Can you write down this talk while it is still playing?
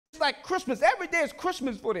like Christmas. Every day is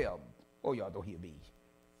Christmas for them. Oh, y'all don't hear me.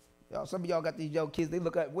 Y'all, some of y'all got these young kids, they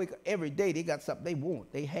wake up every day, they got something they want.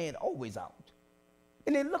 They hand always out.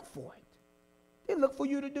 And they look for it. They look for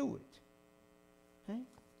you to do it. Okay?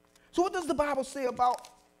 So what does the Bible say about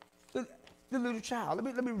the little child?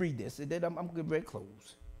 Let me read this, and then I'm getting ready to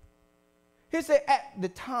close. He said, at the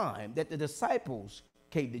time that the disciples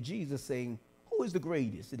came to Jesus saying, who is the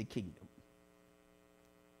greatest in the kingdom?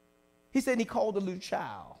 He said he called the little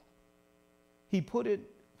child. He put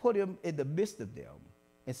him in the midst of them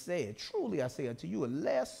and said, truly I say unto you,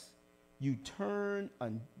 unless you turn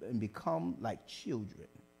and become like children,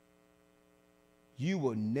 you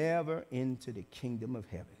will never enter the kingdom of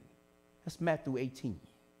heaven. That's Matthew 18.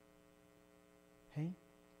 Okay?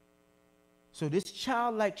 So this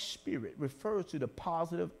childlike spirit refers to the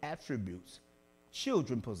positive attributes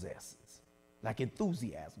children possess, like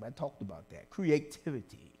enthusiasm. I talked about that.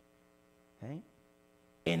 Creativity, okay?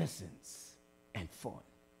 Innocence, and fun.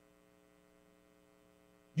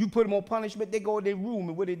 You put them on punishment, they go in their room,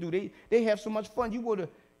 and what they do? They have so much fun. You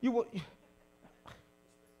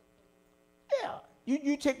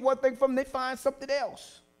take one thing from them, they find something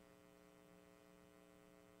else.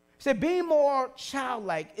 Said being more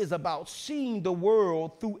childlike is about seeing the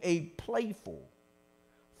world through a playful,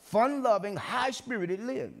 fun-loving, high-spirited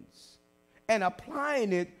lens and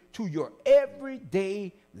applying it to your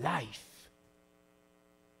everyday life.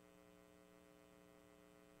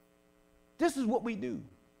 This is what we do.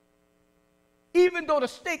 Even though the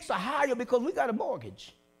stakes are higher because we got a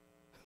mortgage.